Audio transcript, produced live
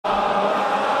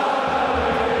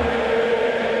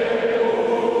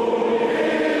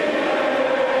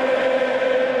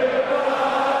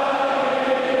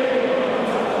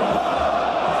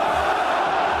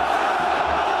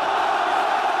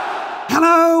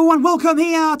Hello and welcome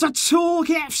here to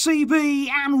TalkFCB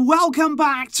and welcome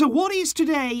back to what is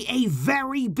today a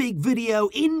very big video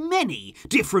in many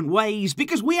different ways,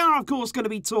 because we are of course going to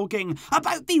be talking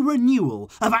about the renewal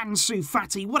of Ansu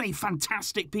Fati. What a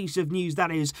fantastic piece of news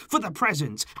that is for the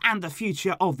present and the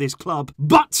future of this club.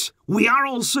 But we are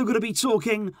also going to be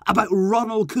talking about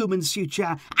Ronald Koeman's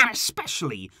future and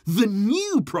especially the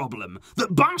new problem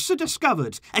that Barça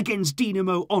discovered against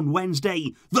Dinamo on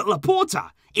Wednesday that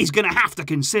Laporta is going to have to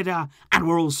consider. And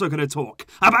we're also going to talk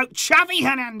about Xavi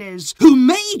Hernandez, who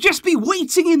may just be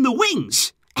waiting in the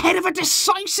wings ahead of a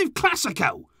decisive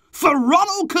Clásico for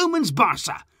Ronald Koeman's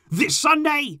Barça this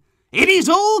Sunday. It is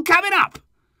all coming up,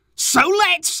 so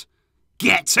let's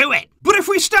get to it. But if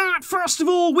we start, first of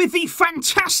all, with the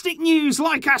fantastic news,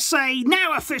 like I say,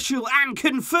 now official and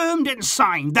confirmed and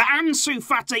signed, that Ansu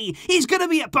Fati is going to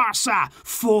be at Barça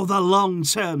for the long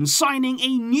term, signing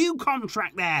a new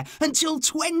contract there until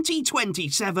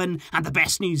 2027. And the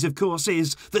best news, of course,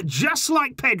 is that just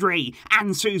like Pedri,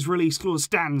 Ansu's release clause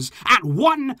stands at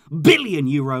 €1 billion.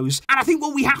 And I think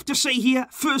what we have to say here,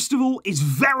 first of all, is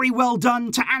very well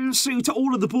done to Ansu, to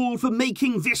all of the board for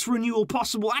making this renewal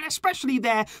possible, and especially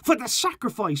there for the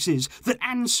sacrifices that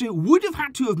Ansu would have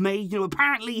had to have made.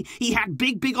 Apparently he had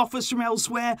big offers from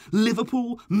elsewhere.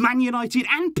 Liverpool, Man United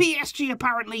and PSG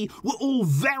apparently were all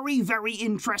very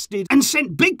interested and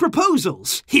sent big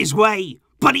proposals his way.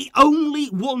 But he only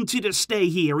wanted to stay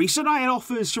here. He said, I had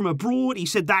offers from abroad. He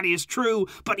said, that is true.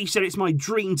 But he said, it's my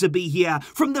dream to be here.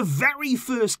 From the very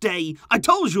first day, I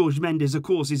told Joan Laporta, of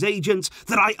course, his agent,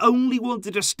 that I only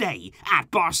wanted to stay at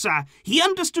Barça. He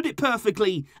understood it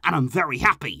perfectly, and I'm very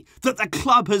happy that the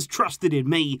club has trusted in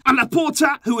me. And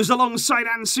Laporta, who was alongside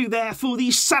Ansu there for the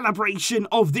celebration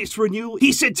of this renewal,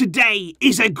 he said, today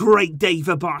is a great day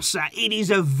for Barça. It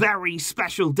is a very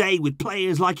special day with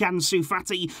players like Ansu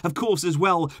Fati, of course, as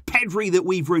well, Pedri that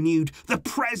we've renewed, the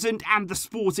present and the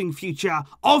sporting future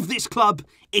of this club,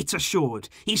 it's assured.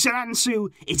 He said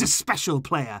Ansu is a special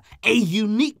player, a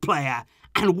unique player,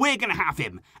 and we're going to have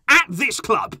him at this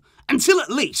club until at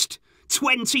least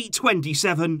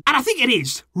 2027. And I think it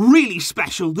is really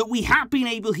special that we have been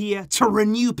able here to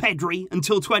renew Pedri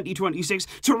until 2026,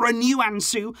 to renew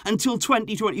Ansu until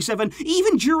 2027,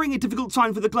 even during a difficult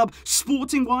time for the club,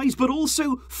 sporting-wise, but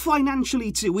also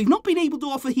financially too. We've not been able to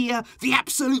offer here the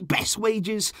absolute best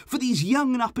wages for these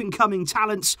young and up-and-coming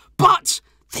talents, but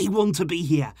they want to be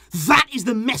here. That is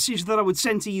the message that I would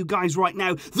send to you guys right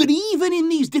now, that even in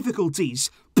these difficulties,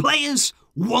 players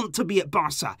want to be at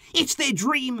Barça. It's their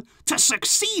dream to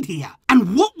succeed here.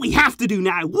 And what we have to do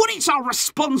now, what it's our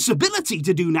responsibility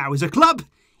to do now as a club,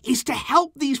 is to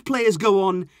help these players go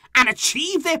on and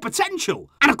achieve their potential.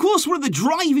 And of course, one of the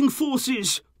driving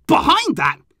forces behind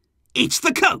that, it's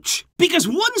the coach. Because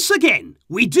once again,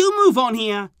 we do move on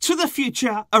here to the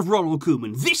future of Ronald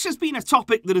Koeman. This has been a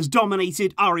topic that has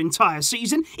dominated our entire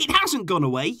season. It hasn't gone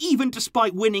away, even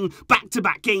despite winning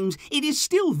back-to-back games. It is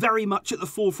still very much at the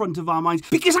forefront of our minds.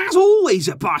 Because as always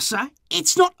at Barça,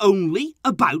 it's not only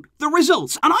about the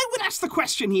results. And I would ask the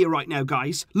question here right now,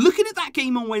 guys, looking at that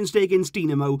game on Wednesday against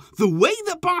Dinamo, the way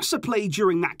that Barça played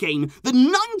during that game, the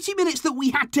 90 minutes that we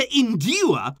had to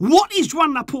endure, what is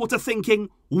Joan Laporta thinking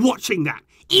watching that?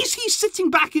 Is he sitting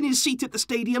back in his seat at the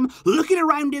stadium, looking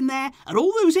around in there at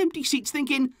all those empty seats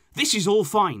thinking, this is all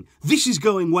fine, this is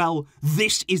going well,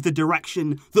 this is the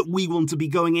direction that we want to be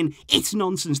going in? It's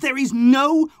nonsense. There is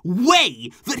no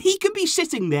way that he can be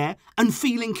sitting there and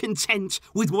feeling content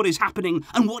with what is happening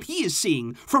and what he is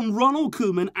seeing from Ronald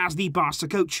Koeman as the Barça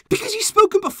coach. Because he's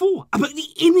spoken before about the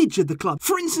image of the club.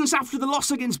 For instance, after the loss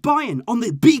against Bayern on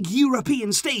the big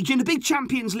European stage in a big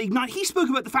Champions League night, he spoke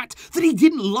about the fact that he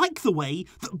didn't like the way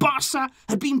that Barça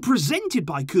had been presented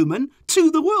by Koeman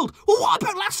to the world. Well, what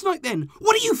about last night then?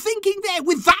 What are you thinking there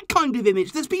with that kind of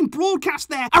image that's been broadcast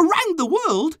there around the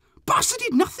world? Barça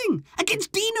did nothing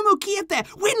against Dinamo Kiev there.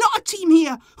 We're not a team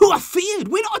here who are feared.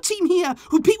 We're not a team here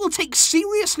who people take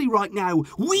seriously right now.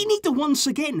 We need to once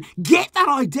again get that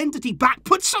identity back,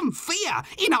 put some fear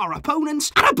in our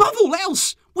opponents, and above all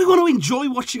else, we want to enjoy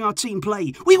watching our team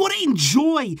play. We want to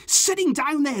enjoy sitting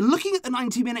down there, looking at the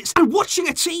 90 minutes and watching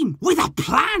a team with a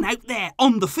plan out there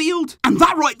on the field. And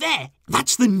that right there,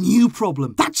 that's the new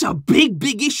problem. That's a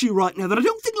big issue right now that I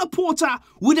don't think Laporta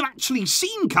would have actually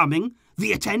seen coming.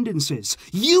 The attendances.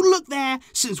 You look there,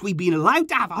 since we've been allowed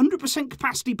to have 100%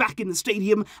 capacity back in the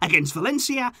stadium against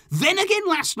Valencia, then again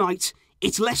last night,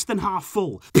 it's less than half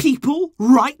full. People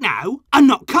right now are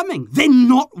not coming. They're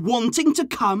not wanting to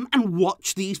come and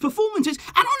watch these performances.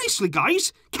 And honestly,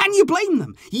 guys, can you blame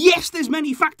them? Yes, there's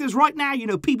many factors right now. You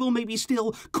know, people may be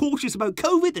still cautious about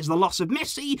COVID. There's the loss of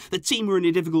Messi. The team are in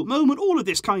a difficult moment. All of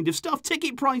this kind of stuff.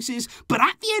 Ticket prices. But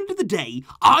at the end of the day,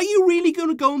 are you really going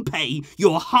to go and pay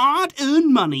your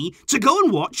hard-earned money to go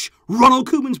and watch Ronald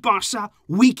Koeman's Barça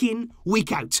week in,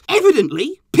 week out?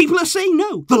 Evidently, people are saying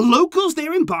no. The locals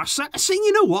there in Barça are saying,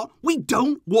 you know what, we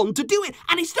don't want to do it.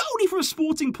 And it's not only from a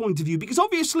sporting point of view, because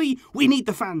obviously we need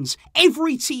the fans.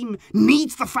 Every team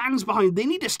needs the fans behind. They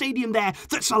need a stadium there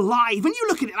that's alive. When you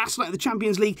look at it last night at the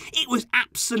Champions League, it was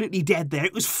absolutely dead there.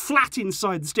 It was flat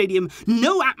inside the stadium,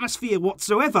 no atmosphere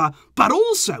whatsoever. But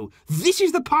also, this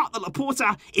is the part that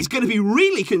Laporta is going to be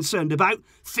really concerned about.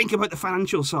 Think about the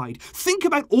financial side. Think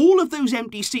about all of those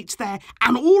empty seats there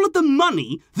and all of the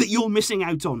money that you're missing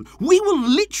out on. We will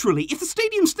literally, if the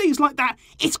stadium stays like that,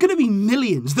 it's going to be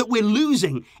millions that we're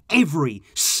losing every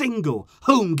single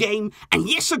home game. And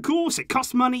yes, of course, it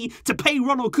costs money to pay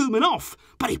Ronald Koeman off.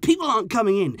 But if people aren't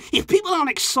coming in, if people aren't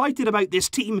excited about this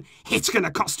team, it's going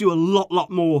to cost you a lot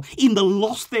more in the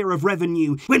loss there of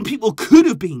revenue when people could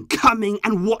have been coming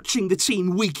and watching the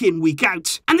team week in, week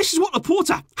out. And this is what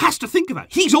Laporta has to think about.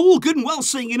 He's all good and well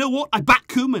saying, you know what, I back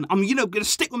Koeman. I'm, going to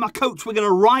stick with my coach. We're going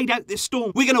to ride out this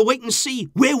storm. We're going to wait and see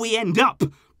where we end up.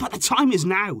 But the time is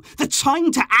now. The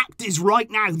time to act is right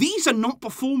now. These are not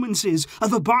performances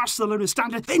of a Barcelona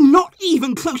standard. They're not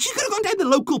even close. You could have gone down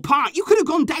the local park. You could have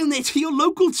gone down there to your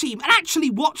local team and actually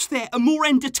watched there a more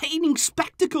entertaining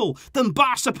spectacle than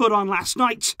Barca put on last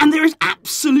night. And there is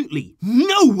absolutely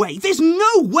no way, there's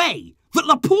no way that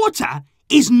Laporta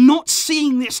is not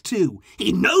seeing this too.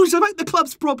 He knows about the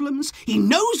club's problems. He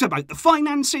knows about the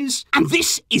finances. And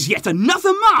this is yet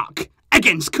another mark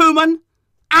against Koeman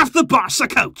as the Barca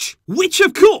coach. Which,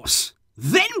 of course,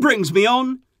 then brings me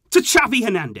on to Xavi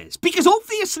Hernandez. Because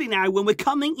obviously now, when we're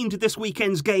coming into this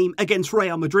weekend's game against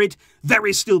Real Madrid, there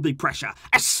is still big pressure,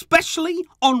 especially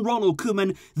on Ronald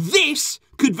Koeman. This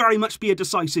could very much be a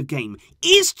decisive game.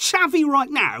 Is Xavi right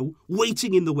now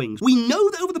waiting in the wings? We know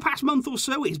that over the past month or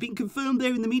so, it's been confirmed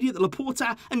there in the media that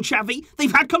Laporta and Xavi,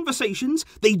 they've had conversations.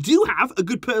 They do have a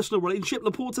good personal relationship.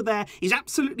 Laporta there is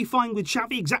absolutely fine with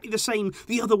Xavi, exactly the same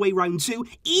the other way round too.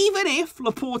 Even if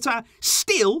Laporta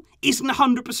still isn't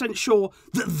 100% sure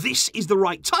that this is the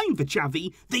right time for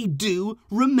Xavi, they do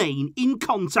remain in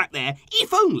contact there,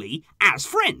 if only as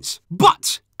friends.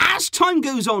 But as time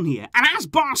goes on here, and as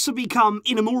Barca become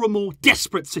in a more and more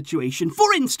desperate situation,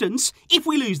 for instance, if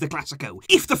we lose the Clásico,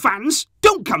 if the fans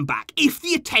don't come back, if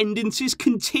the attendances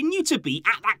continue to be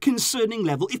at that concerning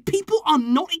level, if people are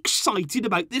not excited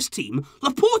about this team,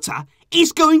 Laporta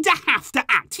is going to have to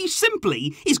act. He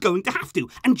simply is going to have to.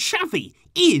 And Xavi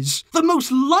is the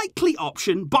most likely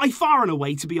option, by far and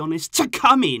away, to be honest, to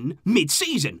come in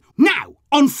mid-season. Now,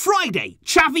 on Friday,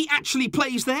 Xavi actually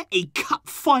plays there a cup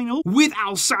final with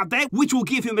Al Sadd there, which will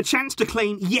give him a chance to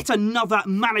claim yet another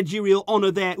managerial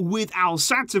honour there with Al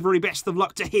Sadd. So very best of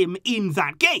luck to him in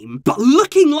that game. But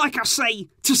looking, like I say,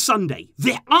 to Sunday,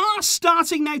 there are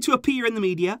starting now to appear in the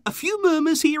media a few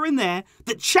murmurs here and there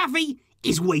that Xavi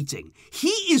is waiting. He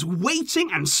is waiting,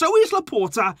 and so is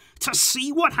Laporta, to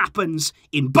see what happens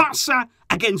in Barca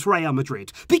against Real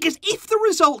Madrid. Because if the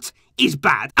result is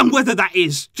bad, and whether that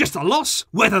is just a loss,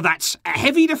 whether that's a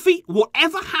heavy defeat,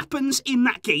 whatever happens in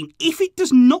that game, if it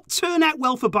does not turn out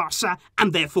well for Barca,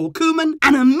 and therefore Koeman,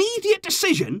 an immediate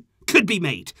decision could be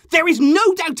made. There is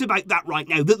no doubt about that right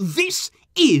now, that this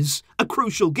is a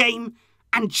crucial game,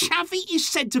 and Xavi is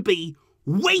said to be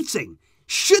waiting.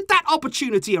 Should that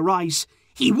opportunity arise,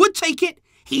 he would take it,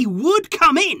 he would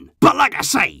come in. But like I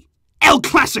say, El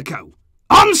Clásico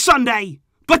on Sunday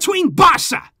between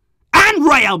Barca and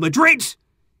Real Madrid,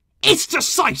 it's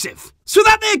decisive. So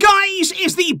that there, guys,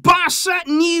 is the Barca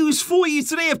news for you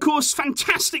today. Of course,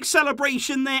 fantastic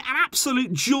celebration there, an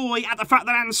absolute joy at the fact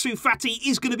that Ansu Fati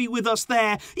is going to be with us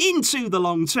there into the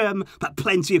long term, but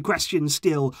plenty of questions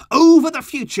still over the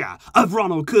future of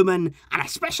Ronald Koeman, and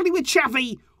especially with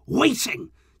Xavi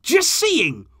waiting, just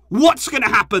seeing what's going to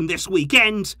happen this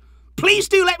weekend. Please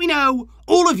do let me know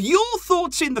all of your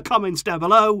thoughts in the comments down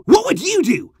below. What would you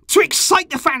do to excite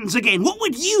the fans again? What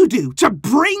would you do to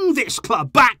bring this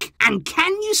club back? And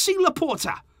can you see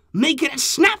Laporta making a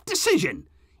snap decision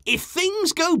if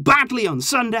things go badly on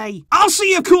Sunday? I'll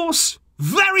see you, of course,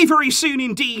 very, very soon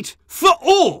indeed for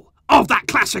all of that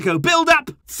Clásico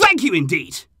build-up. Thank you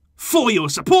indeed for your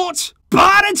support.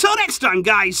 But until next time,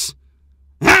 guys,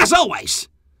 as always,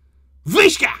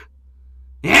 Visca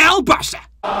El Barça.